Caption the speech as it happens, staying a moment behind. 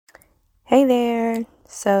Hey there.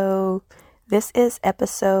 So, this is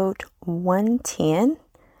episode 110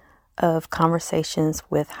 of Conversations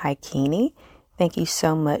with Haikini. Thank you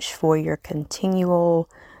so much for your continual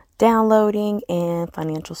downloading and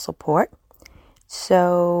financial support.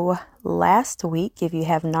 So, last week, if you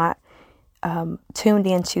have not tuned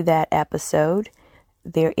into that episode,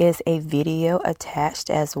 there is a video attached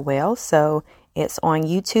as well. So, it's on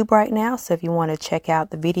YouTube right now. So, if you want to check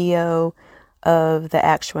out the video of the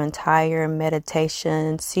actual entire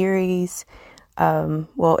meditation series,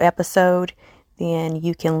 episode, then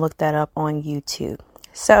you can look that up on YouTube.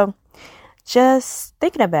 So just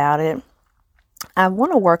thinking about it, I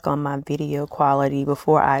want to work on my video quality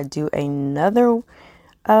before I do another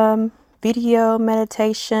video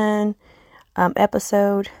meditation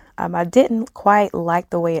episode. I didn't quite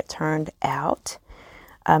like the way it turned out.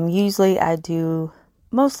 Usually I do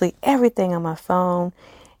mostly everything on my phone,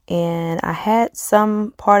 and I had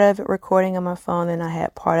some part of it recording on my phone, and I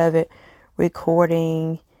had part of it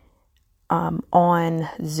recording on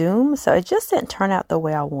Zoom. So it just didn't turn out the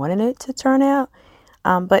way I wanted it to turn out.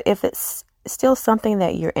 But if it's still something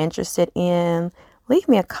that you're interested in, leave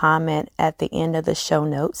me a comment at the end of the show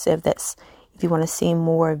notes if you want to see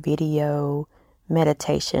more video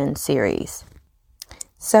meditation series.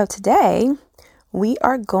 So today we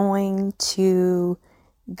are going to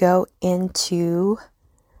go into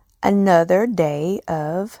another day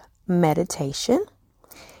of meditation.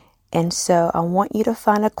 And so I want you to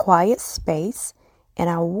find a quiet space,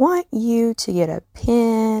 and I want you to get a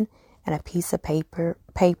pen and a piece of paper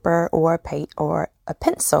or a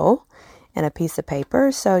pencil and a piece of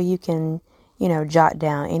paper so you can, jot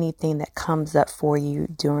down anything that comes up for you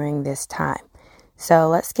during this time. So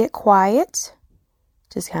let's get quiet.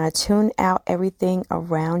 Just kind of tune out everything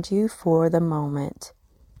around you for the moment.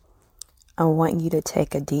 I want you to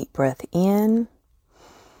take a deep breath in,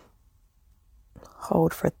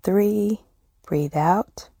 hold for 3, breathe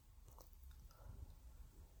out,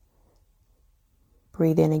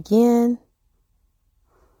 breathe in again,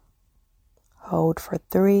 hold for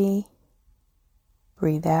 3,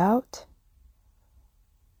 breathe out.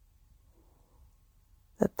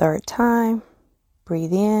 The third time,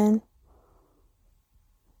 breathe in,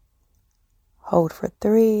 hold for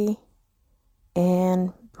 3,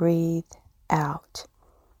 and breathe out.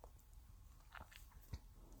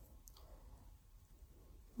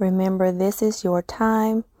 Remember, this is your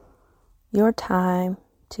time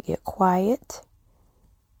to get quiet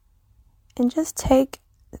and just take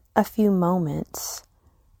a few moments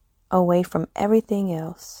away from everything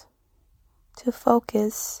else to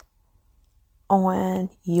focus on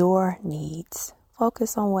your needs.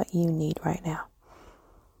 Focus on what you need right now.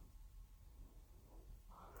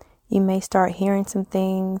 You may start hearing some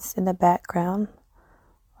things in the background,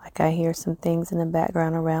 like I hear some things in the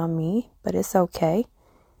background around me, but it's okay.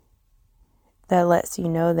 That lets you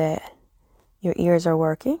know that your ears are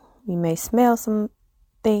working. You may smell some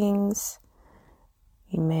things.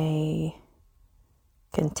 You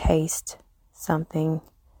can taste something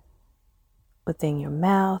within your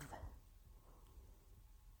mouth.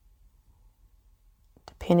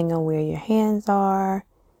 Depending on where your hands are,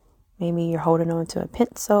 maybe you're holding on to a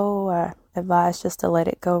pencil. I advise just to let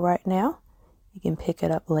it go right now. You can pick it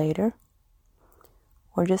up later.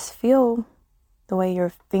 Or just feel the way your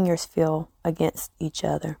fingers feel against each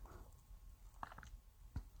other.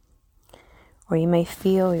 Or you may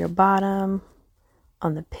feel your bottom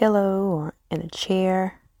on the pillow or in a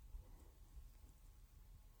chair.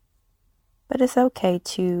 But it's okay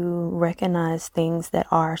to recognize things that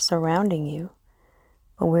are surrounding you.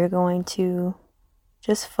 But we're going to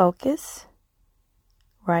just focus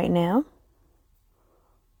right now.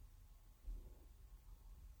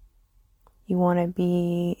 You want to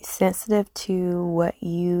be sensitive to what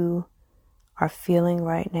you are feeling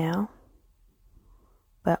right now.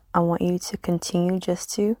 But I want you to continue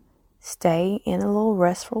just to stay in a little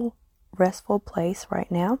restful place right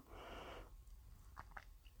now.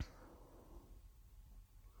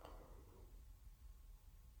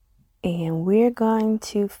 And we're going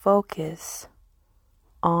to focus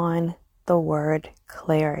on the word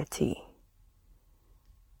clarity.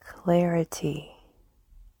 Clarity.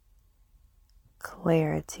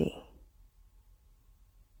 Clarity.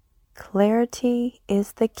 Clarity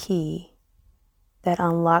is the key that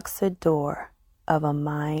unlocks the door of a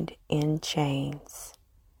mind in chains.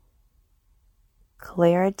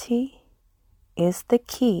 Clarity is the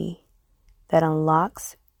key that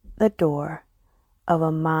unlocks the door of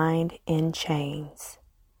a mind in chains.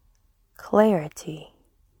 Clarity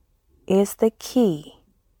is the key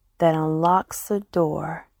that unlocks the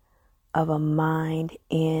door of a mind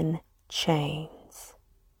in chains.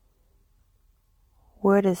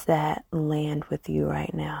 Where does that land with you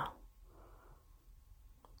right now?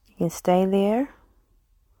 You can stay there.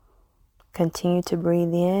 Continue to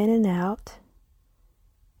breathe in and out.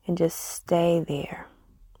 And just stay there.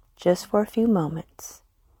 Just for a few moments.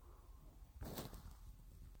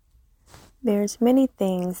 There's many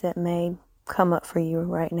things that may come up for you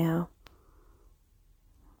right now.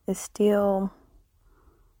 It's still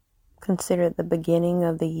considered the beginning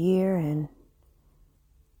of the year, and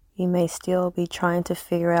you may still be trying to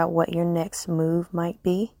figure out what your next move might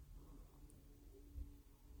be.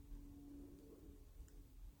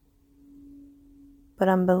 But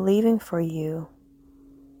I'm believing for you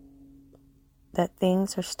that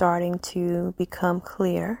things are starting to become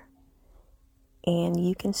clear, and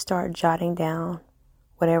you can start jotting down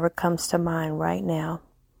whatever comes to mind right now.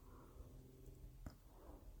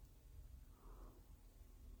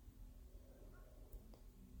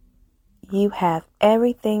 You have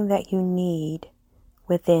everything that you need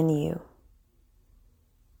within you.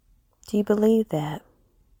 Do you believe that?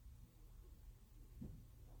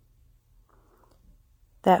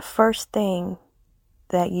 That first thing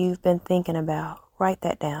that you've been thinking about, write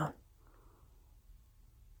that down.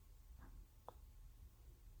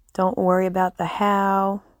 Don't worry about the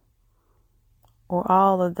how or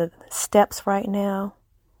all of the steps right now,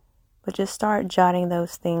 but just start jotting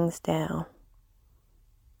those things down.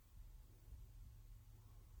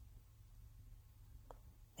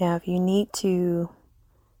 Now, if you need to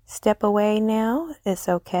step away now, it's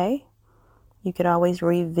okay. You could always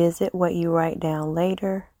revisit what you write down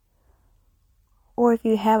later. Or if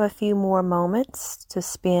you have a few more moments to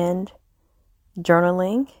spend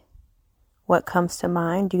journaling what comes to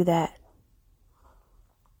mind, do that.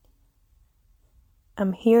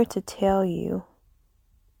 I'm here to tell you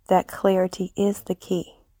that clarity is the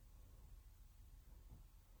key.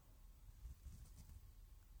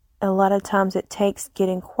 A lot of times it takes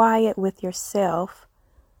getting quiet with yourself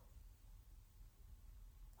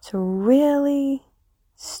to really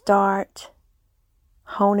start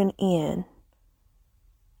honing in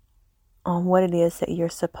on what it is that you're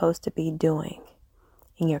supposed to be doing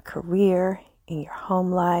in your career, in your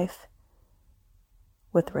home life,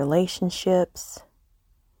 with relationships.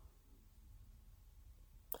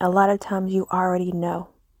 A lot of times you already know.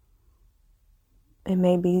 It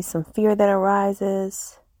may be some fear that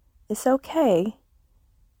arises. It's okay.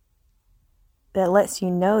 That lets you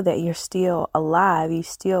know that you're still alive. You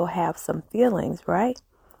still have some feelings, right?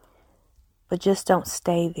 But just don't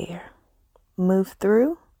stay there. Move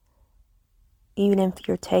through, even if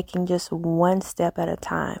you're taking just one step at a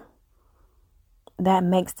time. That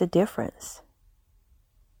makes the difference.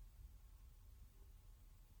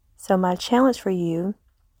 So my challenge for you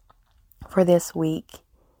for this week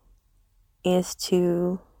is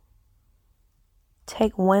to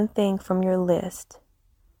take one thing from your list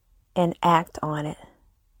and act on it.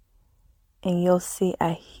 And you'll see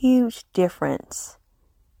a huge difference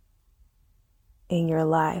in your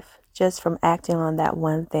life just from acting on that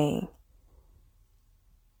one thing.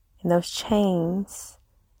 And those chains,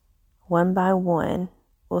 one by one,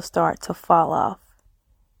 will start to fall off.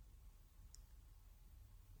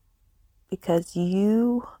 Because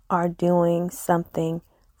you are doing something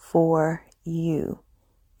for you.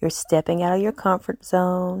 You're stepping out of your comfort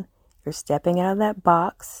zone. You're stepping out of that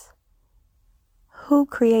box. Who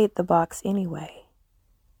created the box anyway?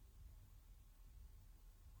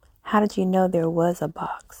 How did you know there was a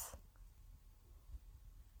box?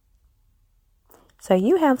 So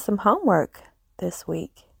you have some homework this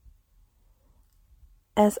week.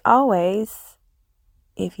 As always,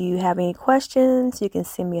 if you have any questions, you can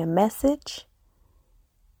send me a message.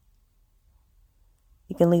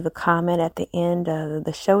 You can leave a comment at the end of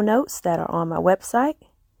the show notes that are on my website.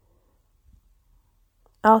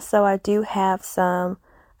 Also, I do have a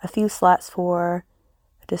few slots for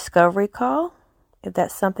a discovery call. If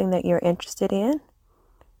that's something that you're interested in,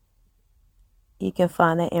 you can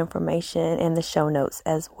find that information in the show notes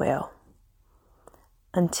as well.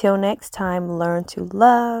 Until next time, learn to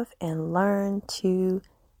love and learn to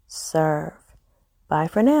serve. Bye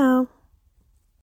for now.